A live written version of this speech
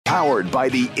powered by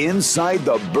the Inside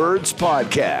the Birds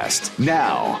podcast.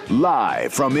 Now,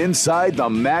 live from inside the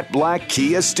Matt Black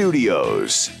Kia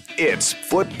Studios, it's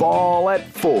Football at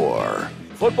 4.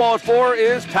 Football at 4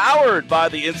 is powered by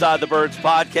the Inside the Birds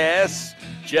podcast.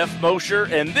 Jeff Mosher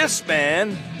and this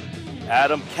man,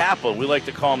 Adam Caplan. We like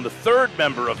to call him the third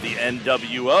member of the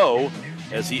NWO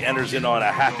as he enters in on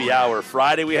a happy hour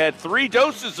Friday. We had 3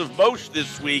 doses of Mosh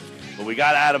this week, but we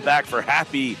got Adam back for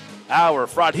happy hour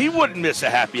Friday. He wouldn't miss a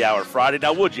happy hour Friday.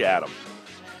 Now, would you, Adam?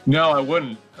 No, I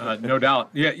wouldn't. No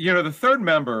doubt. Yeah, the third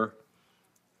member,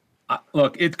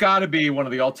 look, it's got to be one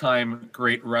of the all-time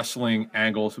great wrestling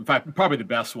angles. In fact, probably the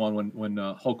best one when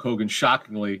Hulk Hogan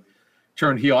shockingly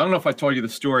turned heel. I don't know if I told you the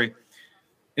story.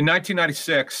 In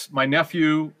 1996, my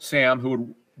nephew, Sam, who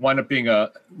would wind up being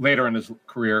later in his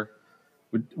career,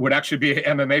 would actually be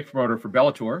an MMA promoter for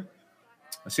Bellator,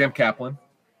 Sam Caplan.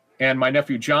 And my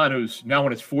nephew, John, who's now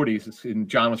in his 40s, and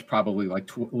John was probably like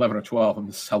 11 or 12, and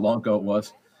this is how long ago it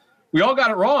was. We all got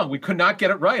it wrong. We could not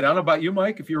get it right. I don't know about you,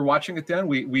 Mike, if you were watching it then.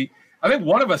 I think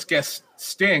one of us guessed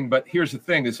Sting, but here's the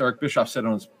thing, as Eric Bischoff said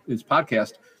on his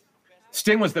podcast,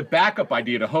 Sting was the backup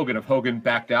idea to Hogan if Hogan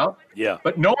backed out. Yeah.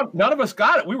 But none of us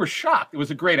got it. We were shocked. It was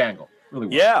a great angle. Really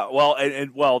was. Yeah,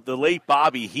 well, the late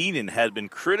Bobby Heenan had been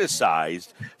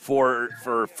criticized for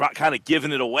kind of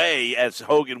giving it away as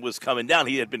Hogan was coming down.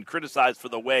 He had been criticized for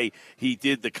the way he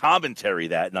did the commentary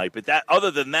that night. But other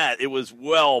than that, it was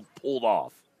well pulled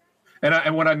off.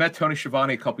 And when I met Tony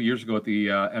Schiavone a couple years ago at the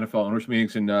NFL owners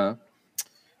meetings in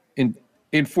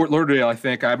Fort Lauderdale, I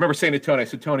think, I remember saying to Tony, I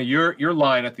said, Tony, your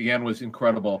line at the end was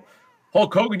incredible.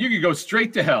 Hulk Hogan, you could go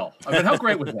straight to hell. I mean, how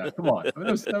great was that? Come on. That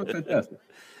was fantastic.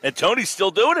 And Tony's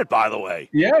still doing it, by the way.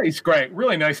 Yeah, he's great.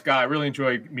 Really nice guy. Really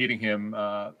enjoyed meeting him.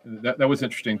 That was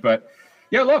interesting. But,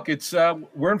 yeah, look, it's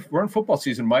we're in football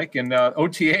season, Mike, and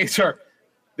OTAs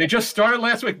they just started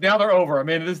last week. Now they're over. I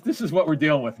mean, this is what we're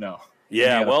dealing with now.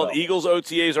 Yeah, well, Eagles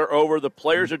OTAs are over. The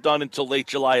players are done until late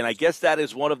July, and I guess that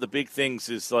is one of the big things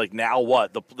is, like, now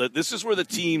what? This is where the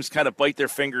teams kind of bite their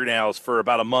fingernails for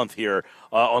about a month here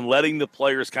on letting the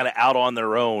players kind of out on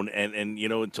their own and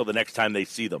until the next time they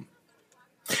see them.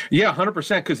 Yeah,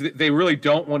 100%, because they really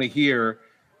don't want to hear,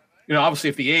 obviously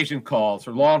if the agent calls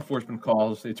or law enforcement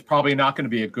calls, it's probably not going to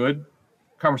be a good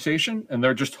conversation, and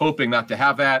they're just hoping not to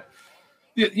have that.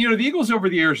 The Eagles over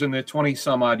the years, in the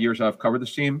 20-some-odd years I've covered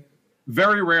this team,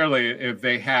 very rarely, if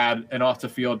they had an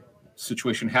off-the-field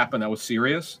situation happen that was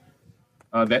serious,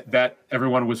 that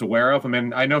everyone was aware of. I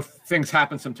mean, I know things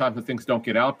happen sometimes and things don't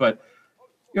get out, but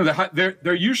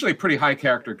they're usually pretty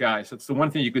high-character guys. That's the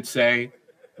one thing you could say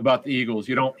about the Eagles.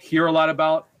 You don't hear a lot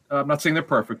about. I'm not saying they're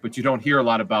perfect, but you don't hear a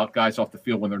lot about guys off the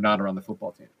field when they're not around the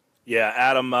football team. Yeah,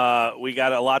 Adam, we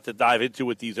got a lot to dive into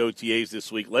with these OTAs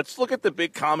this week. Let's look at the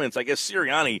big comments I guess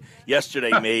Sirianni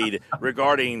yesterday made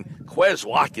regarding Quez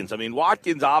Watkins. I mean,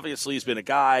 Watkins obviously has been a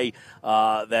guy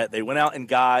that they went out and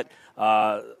got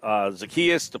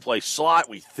Zacchaeus to play slot,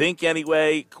 we think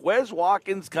anyway. Quez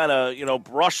Watkins kind of,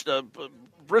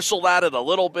 bristled at it a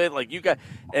little bit.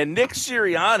 And Nick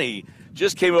Sirianni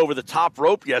just came over the top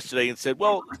rope yesterday and said,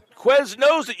 well, Quez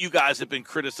knows that you guys have been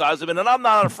criticizing him, and I'm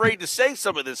not afraid to say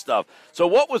some of this stuff. So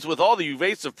what was with all the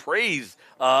evasive praise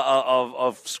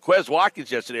of Quez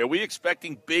Watkins yesterday? Are we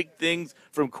expecting big things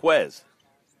from Quez?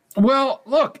 Well,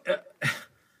 look,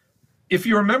 if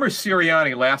you remember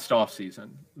Sirianni last offseason,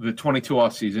 the 22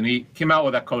 offseason, he came out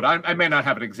with that quote. I may not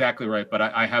have it exactly right, but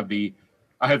I have the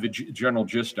general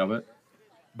gist of it.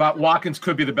 But Watkins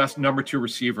could be the best number 2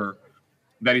 receiver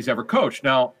that he's ever coached.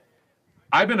 Now,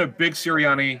 I've been a big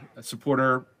Sirianni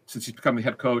supporter since he's become the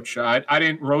head coach. I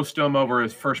didn't roast him over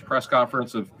his first press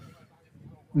conference of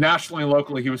nationally and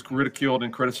locally. He was ridiculed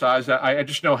and criticized. I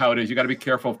just know how it is. You got to be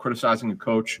careful of criticizing a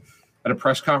coach at a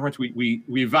press conference. We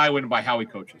evaluate him by how he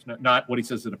coaches, not what he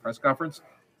says at a press conference.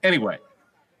 Anyway,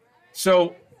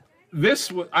 so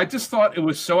I just thought it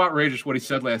was so outrageous what he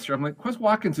said last year. I'm like, Quez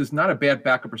Watkins is not a bad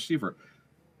backup receiver.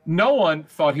 No one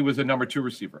thought he was a number 2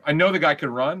 receiver. I know the guy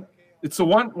can run. It's the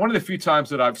one of the few times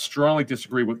that I've strongly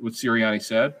disagreed with what Sirianni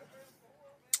said.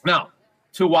 Now,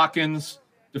 to Watkins'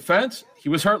 defense, he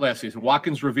was hurt last season.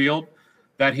 Watkins revealed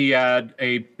that he had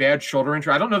a bad shoulder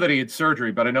injury. I don't know that he had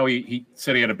surgery, but I know he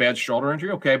said he had a bad shoulder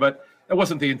injury. Okay, but that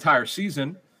wasn't the entire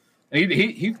season. And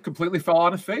he completely fell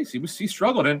on his face. He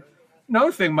struggled. And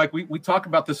another thing, Mike, we talk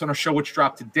about this on our show, which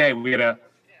dropped today.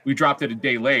 We dropped it a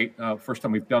day late. First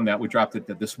time we've done that. We dropped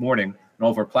it this morning on all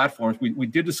of our platforms. We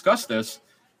did discuss this.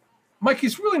 Mike,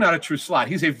 he's really not a true slot.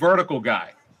 He's a vertical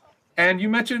guy. And you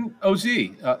mentioned OZ,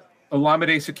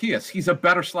 Olamide Zacchaeus. He's a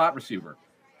better slot receiver.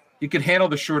 He can handle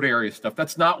the short area stuff.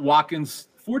 That's not Watkins'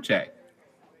 forte.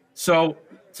 So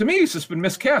to me, he's just been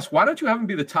miscast. Why don't you have him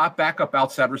be the top backup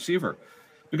outside receiver?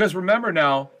 Because remember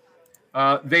now,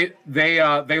 they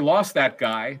lost that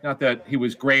guy. Not that he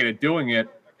was great at doing it,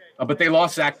 but they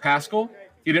lost Zach Pascal.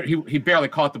 He barely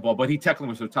caught the ball, but he technically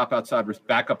was the top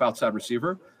backup outside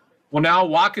receiver. Well, now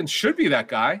Watkins should be that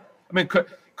guy. I mean, could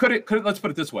it? Let's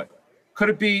put it this way: could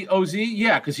it be OZ?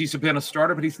 Yeah, because he's been a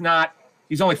starter, but he's not.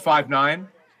 He's only 5'9",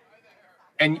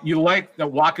 and you like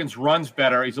that Watkins runs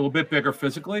better. He's a little bit bigger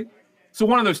physically, so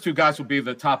one of those two guys will be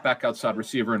the top back outside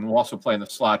receiver and will also play in the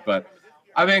slot. But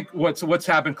I think what's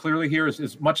happened clearly here is,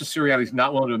 as much as Sirianni's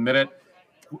not willing to admit it,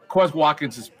 Quez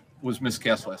Watkins was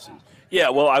miscast last season. Yeah,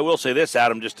 well, I will say this,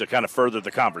 Adam, just to kind of further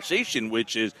the conversation,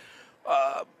 which is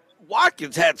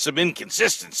Watkins had some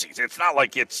inconsistencies. It's not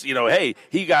like it's, hey,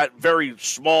 he got very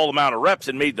small amount of reps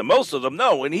and made the most of them.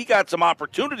 No, and he got some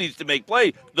opportunities to make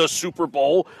play. The Super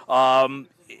Bowl,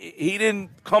 he didn't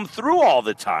come through all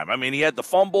the time. I mean, he had the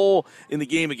fumble in the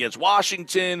game against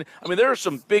Washington. I mean, there are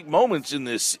some big moments in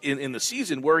this in the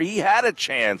season where he had a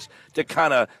chance to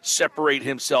kind of separate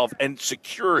himself and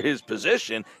secure his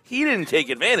position. He didn't take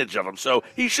advantage of them, so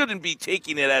he shouldn't be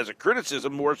taking it as a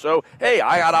criticism, more so, hey,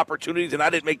 I had opportunities and I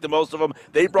didn't make the most of them.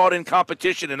 They brought in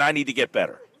competition and I need to get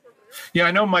better. Yeah,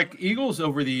 I know, Mike. Eagles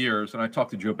over the years, and I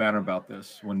talked to Joe Banner about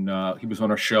this when he was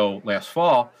on our show last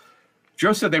fall.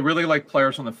 Joe said they really like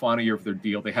players on the final year of their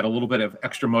deal. They had a little bit of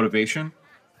extra motivation.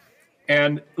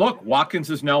 And look, Watkins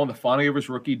is now on the final year of his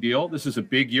rookie deal. This is a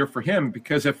big year for him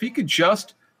because if he could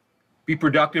just be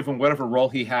productive in whatever role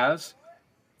he has,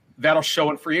 that'll show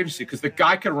in free agency because the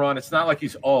guy can run. It's not like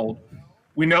he's old.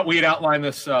 We know we had outlined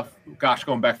this,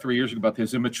 going back 3 years ago about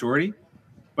his immaturity.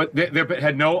 But they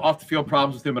had no off-the-field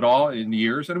problems with him at all in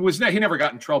years. And he never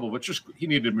got in trouble, but just he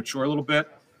needed to mature a little bit.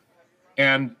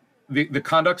 And the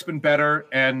conduct's been better,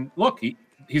 and look,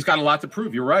 he's got a lot to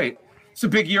prove. You're right. It's a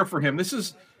big year for him.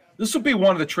 This will be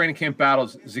one of the training camp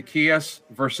battles: Zacchaeus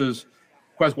versus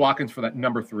Quez Watkins for that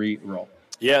number 3 role.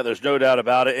 Yeah, there's no doubt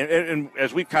about it. And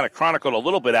as we've kind of chronicled a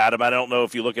little bit, Adam, I don't know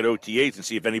if you look at OTAs and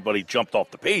see if anybody jumped off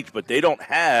the page, but they don't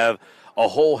have a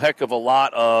whole heck of a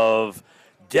lot of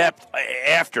depth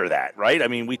after that, right? I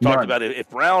mean, we talked about it. If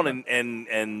Brown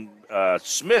and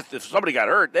Smith, if somebody got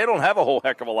hurt, they don't have a whole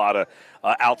heck of a lot of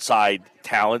outside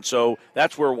talent. So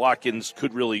that's where Watkins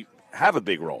could really have a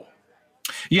big role.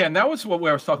 Yeah, and that was what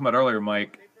I was talking about earlier,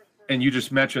 Mike. And you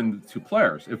just mentioned 2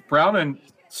 players. If Brown and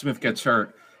Smith gets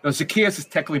hurt, Zacchaeus has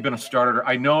technically been a starter.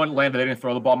 I know in Atlanta they didn't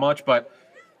throw the ball much, but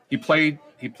he played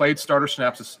starter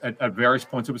snaps at various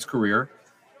points of his career.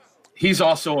 He's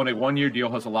also on a 1-year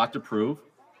deal, has a lot to prove.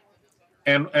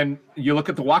 And you look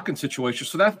at the Watkins situation,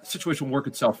 so that situation will work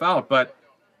itself out. But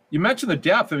you mentioned the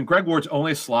depth. I mean, Greg Ward's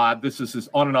only a slot. This is his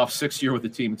on and off 6th year with the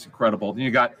team. It's incredible. Then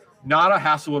you got Nada,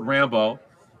 Hasselwood, Rambo.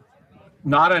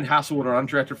 Nada and Hasselwood are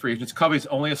undrafted free agents. Covey's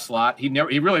only a slot. He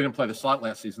really didn't play the slot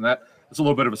last season. That was a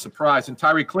little bit of a surprise. And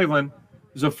Tyree Cleveland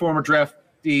is a former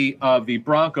draftee of the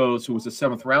Broncos, who was a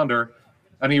 7th rounder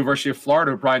at the University of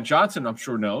Florida. Brian Johnson, I'm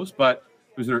sure, knows, but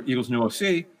who's their Eagles' new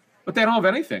OC. But they don't have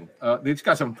anything. These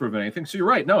guys haven't proven anything. So you're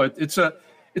right. No, it's a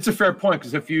fair point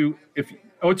because if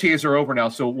OTAs are over now,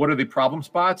 so what are the problem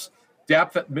spots?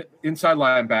 Depth at inside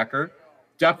linebacker,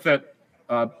 depth at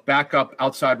backup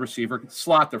outside receiver,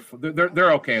 slot.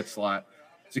 They're okay at slot.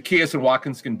 Zacchaeus and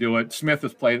Watkins can do it. Smith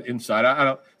has played inside.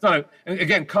 And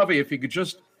again, Covey, if he could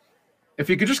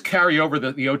just carry over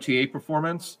the OTA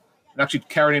performance and actually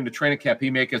carry it into training camp,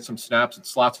 he may get some snaps and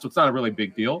slots. So it's not a really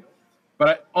big deal.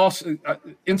 But also,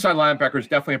 inside linebacker is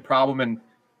definitely a problem. And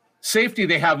safety,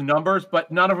 they have numbers,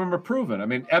 but none of them are proven. I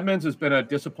mean, Edmonds has been a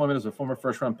disappointment as a former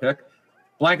first-round pick.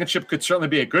 Blankenship could certainly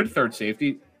be a good third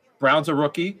safety. Brown's a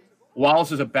rookie.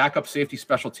 Wallace is a backup safety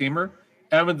special teamer.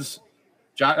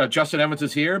 Justin Evans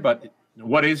is here, but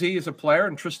what is he as a player?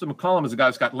 And Tristan McCollum is a guy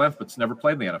who's got length but's never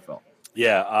played in the NFL.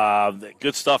 Yeah,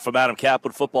 good stuff from Adam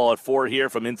Caplan. Football at 4 here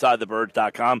from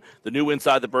InsideTheBirds.com. The new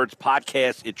Inside the Birds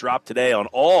podcast, it dropped today on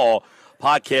all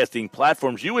podcasting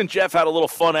platforms. You and Jeff had a little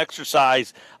fun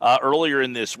exercise earlier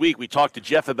in this week. We talked to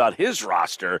Jeff about his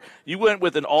roster. You went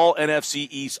with an all NFC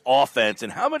East offense.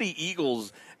 And how many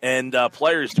Eagles and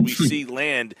players do we see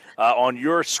land on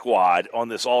your squad on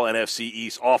this all NFC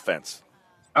East offense?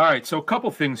 All right, so a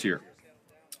couple things here.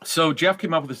 So Jeff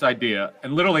came up with this idea,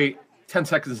 and literally 10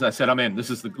 seconds I said, I'm in. This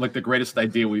is the greatest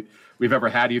idea we've ever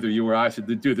had, either you or I. I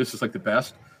said, dude, this is like the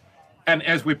best. And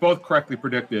as we both correctly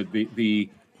predicted, the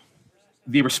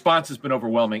response has been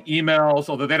overwhelming. Emails,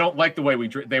 although they don't like the way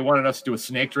they wanted us to do a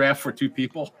snake draft for 2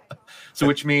 people. So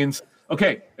which means,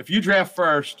 okay, if you draft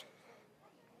first,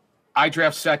 I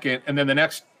draft second, and then the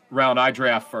next round I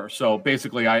draft first. So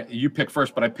basically you pick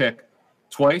first, but I pick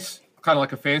twice, kind of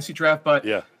like a fantasy draft. But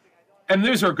yeah. and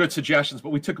these are good suggestions, but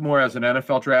we took more as an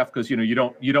NFL draft because you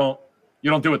don't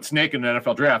do it snake in an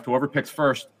NFL draft. Whoever picks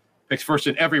first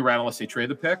in every round unless they trade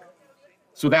the pick.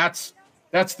 So that's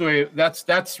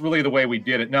really the way we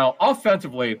did it. Now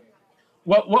offensively,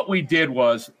 what we did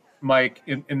was, Mike,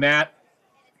 in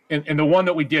the one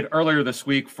that we did earlier this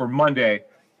week for Monday,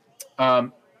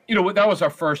 that was our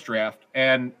first draft,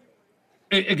 and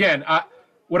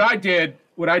what I did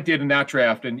in that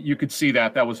draft, and you could see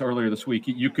that was earlier this week.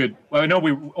 I know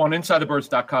we on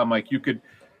InsideTheBirds.com, Mike.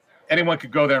 Anyone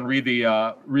could go there and read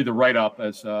the write up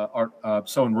as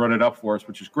someone wrote it up for us,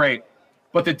 which is great.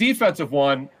 But the defensive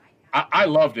one, I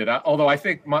loved it. Although I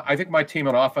think my team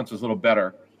on offense was a little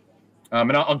better.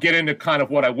 And I'll get into kind of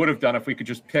what I would have done if we could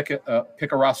just pick a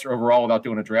roster overall without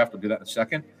doing a draft. I'll do that in a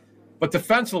second. But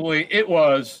defensively, it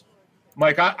was,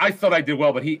 Mike, I thought I did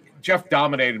well, but Jeff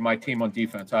dominated my team on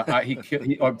defense.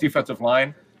 He on defensive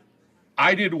line.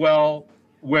 I did well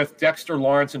with Dexter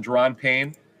Lawrence and Deron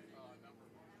Payne.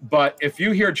 But if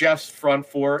you hear Jeff's front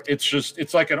four,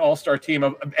 it's like an all-star team.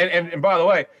 And by the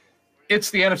way, it's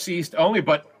the NFC East only,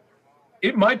 but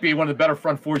it might be one of the better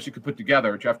front fours you could put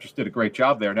together. Jeff just did a great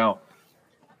job there. Now,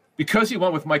 because he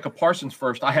went with Micah Parsons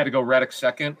first, I had to go Reddick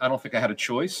second. I don't think I had a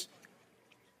choice.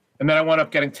 And then I wound up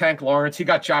getting Tank Lawrence. He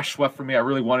got Josh Sweat for me. I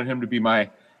really wanted him to be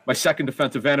my second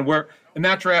defensive end. And we're in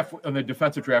that draft, in the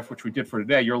defensive draft, which we did for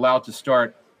today, you're allowed to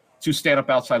start 2 stand-up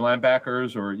outside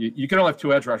linebackers, or you can only have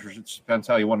 2 edge rushers. It depends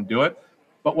how you want to do it.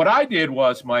 But what I did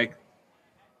was, Mike,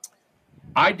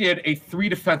 I did a 3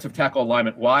 defensive tackle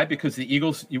alignment. Why? Because the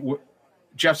Eagles,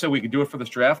 Jeff said we could do it for this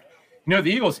draft. The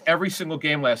Eagles, every single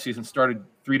game last season started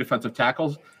 3 defensive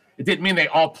tackles. It didn't mean they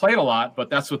all played a lot, but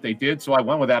that's what they did, so I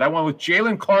went with that. I went with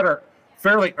Jalen Carter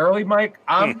fairly early, Mike.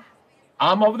 I'm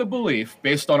of the belief,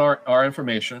 based on our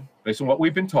information, based on what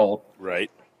we've been told, right,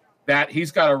 that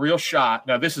he's got a real shot.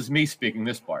 Now, this is me speaking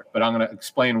this part, but I'm going to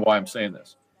explain why I'm saying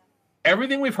this.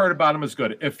 Everything we've heard about him is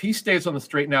good. If he stays on the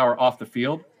straight and narrow off the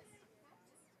field,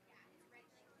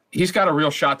 he's got a real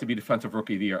shot to be Defensive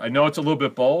Rookie of the Year. I know it's a little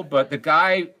bit bold, but the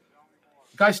guy's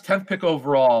 10th pick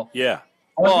overall. Yeah.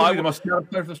 Well, the most talented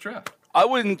player for this draft. I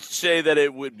wouldn't say that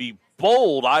it would be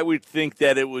bold. I would think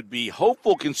that it would be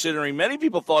hopeful, considering many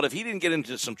people thought if he didn't get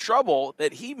into some trouble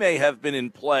that he may have been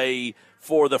in play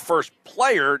for the first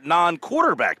player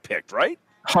non-quarterback picked, right?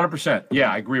 100%.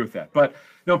 Yeah, I agree with that. But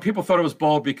people thought it was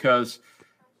bold because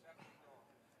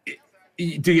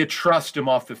do you trust him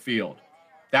off the field?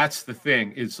 That's the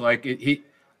thing. It's like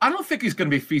I don't think he's going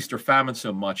to be feast or famine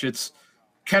so much. It's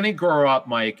can he grow up,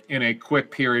 Mike, in a quick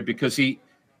period? Because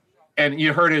and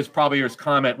you heard his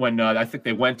comment when I think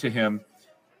they went to him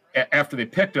after they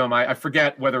picked him. I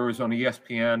forget whether it was on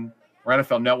ESPN or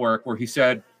NFL Network, where he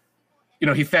said,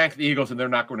 he thanked the Eagles and they're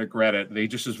not going to regret it. He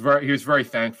was very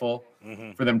thankful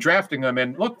for them drafting him.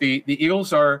 And look, the Eagles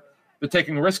they're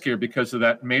taking a risk here because of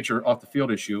that major off the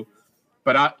field issue.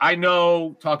 But I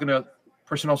know, talking to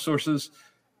personnel sources,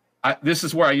 this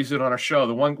is where I use it on our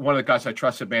show. One of the guys I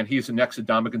trusted, man, he's the next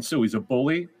Ndamukong Suh. He's a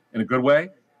bully in a good way.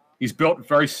 He's built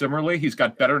very similarly. He's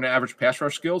got better than average pass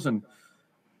rush skills, and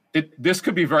this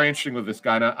could be very interesting with this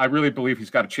guy. And I really believe he's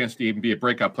got a chance to even be a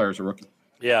breakout player as a rookie.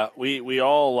 Yeah, we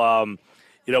all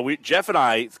Jeff and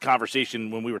I's conversation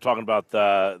when we were talking about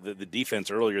the defense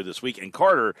earlier this week, and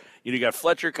Carter, you got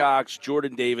Fletcher Cox,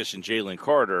 Jordan Davis, and Jalen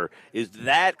Carter. Is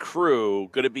that crew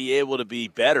going to be able to be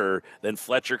better than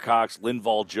Fletcher Cox,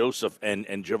 Linval Joseph, and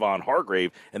Javon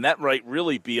Hargrave? And that might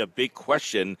really be a big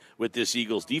question with this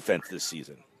Eagles defense this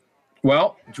season.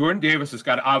 Well, Jordan Davis has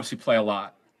got to obviously play a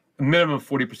lot, a minimum of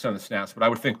 40% of the snaps, but I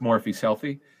would think more if he's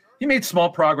healthy. He made small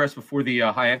progress before the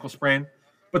high ankle sprain.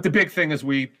 But the big thing is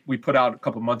we put out a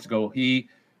couple of months ago, he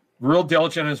real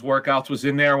diligent in his workouts, was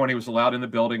in there when he was allowed in the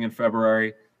building in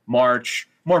February, March,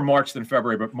 more March than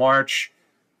February, but March,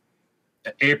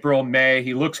 April, May.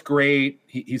 He looks great.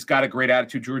 He's got a great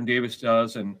attitude, Jordan Davis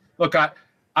does. And look, I'm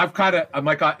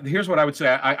like, here's what I would say.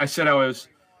 I said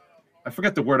I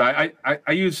forget the word. I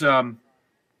use I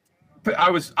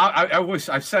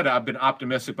said I've been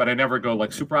optimistic, but I never go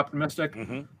like super optimistic.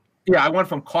 Mm-hmm. Yeah, I went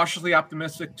from cautiously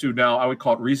optimistic to now I would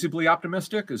call it reasonably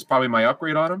optimistic is probably my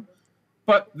upgrade on him.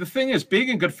 But the thing is, being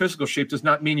in good physical shape does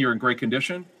not mean you're in great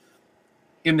condition.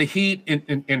 In the heat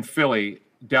in Philly,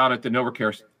 down at the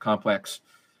NovaCare complex,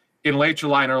 in late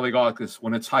July and early August,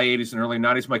 when it's high 80s and early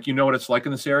 90s, Mike, you know what it's like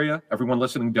in this area? Everyone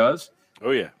listening does.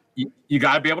 Oh, yeah. You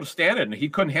got to be able to stand it. And he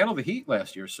couldn't handle the heat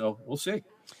last year, so we'll see.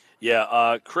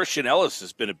 Yeah, Christian Ellis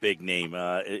has been a big name.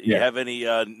 You have any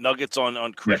nuggets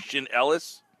on Christian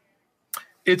Ellis?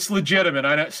 It's legitimate.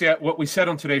 I see what we said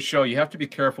on today's show. You have to be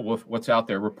careful with what's out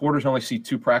there. Reporters only see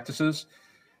 2 practices,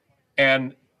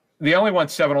 and they only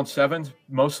want 7-on-7s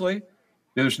mostly.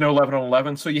 There's no 11 on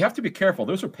 11, so you have to be careful.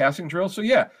 Those are passing drills. So,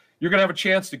 yeah, you're going to have a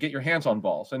chance to get your hands on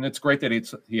balls. And it's great that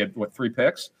he had, 3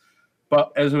 picks.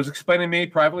 But as it was explaining to me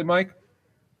privately, Mike,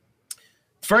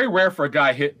 it's very rare for a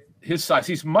guy his size.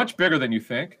 He's much bigger than you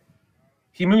think.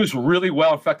 He moves really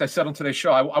well. In fact, I said on today's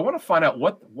show, I want to find out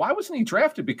why wasn't he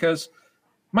drafted? Because,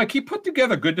 Mike, he put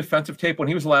together good defensive tape when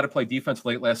he was allowed to play defense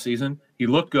late last season. He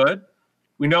looked good.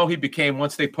 We know he became,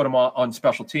 once they put him on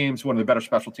special teams, one of the better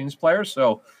special teams players.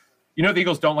 So, the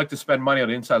Eagles don't like to spend money on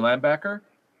an inside linebacker.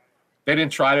 They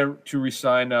didn't try to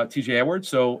re-sign T.J. Edwards.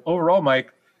 So, overall,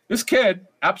 Mike, this kid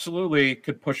absolutely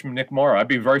could push Nick Morrow. I'd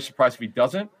be very surprised if he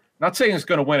doesn't. Not saying he's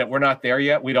going to win it. We're not there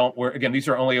yet. Again, these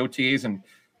are only OTAs. And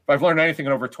if I've learned anything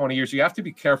in over 20 years, you have to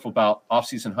be careful about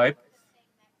offseason hype.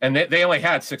 And they only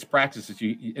had 6 practices.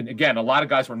 And again, a lot of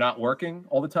guys were not working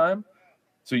all the time.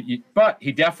 But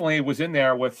he definitely was in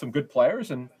there with some good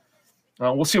players, and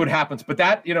we'll see what happens. But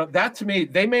that to me,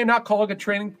 they may not call it a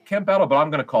training camp battle, but I'm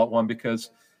going to call it one because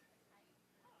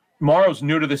Morrow's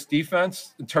new to this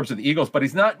defense in terms of the Eagles, but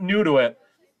he's not new to it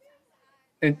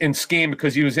in scheme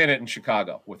because he was in it in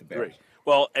Chicago with the Bears. Great.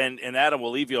 Well, and Adam,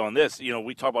 we'll leave you on this.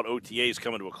 We talk about OTAs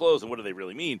coming to a close, and what do they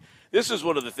really mean? This is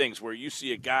one of the things where you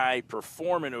see a guy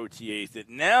perform in OTAs that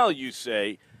now you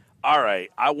say, all right,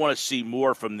 I want to see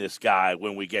more from this guy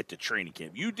when we get to training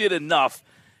camp. You did enough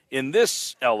in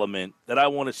this element that I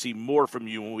want to see more from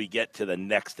you when we get to the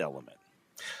next element.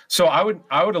 So I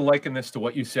would liken this to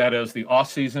what you said as the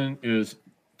off season is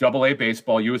AA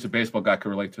baseball. You as a baseball guy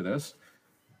can relate to this.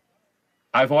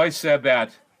 I've always said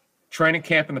that training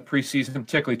camp in the preseason,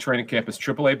 particularly training camp, is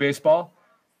AAA baseball,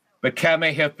 but can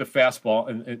they hit the fastball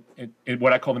in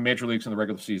what I call the major leagues in the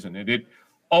regular season? And it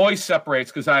always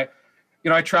separates because I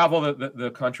travel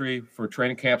the country for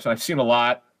training camps, and I've seen a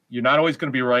lot. You're not always going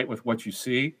to be right with what you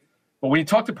see. But when you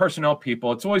talk to personnel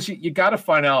people, it's always you got to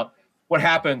find out what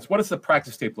happens. What does the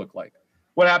practice tape look like?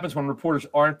 What happens when reporters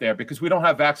aren't there? Because we don't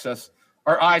have access.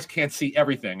 Our eyes can't see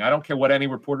everything. I don't care what any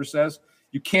reporter says.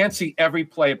 You can't see every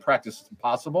play at practice. It's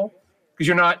impossible because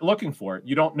you're not looking for it.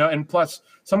 You don't know. And plus,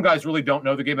 some guys really don't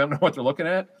know the game. They don't know what they're looking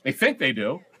at. They think they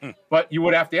do. But you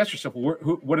would have to ask yourself,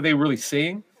 what are they really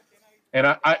seeing?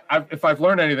 And if I've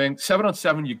learned anything,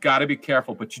 7-on-7, you got to be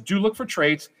careful. But you do look for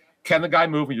traits. Can the guy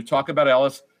move? When you're talking about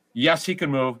Ellis, yes, he can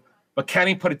move. But can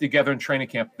he put it together in training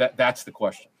camp? That's the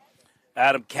question.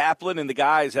 Adam Caplan and the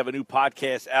guys have a new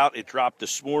podcast out. It dropped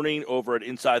this morning over at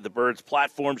Inside the Birds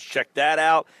platforms. Check that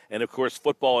out. And, of course,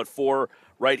 Football at 4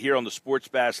 right here on the Sports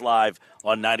Bash Live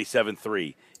on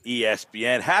 97.3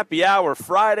 ESPN. Happy Hour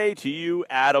Friday to you,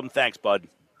 Adam. Thanks, bud.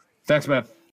 Thanks, man.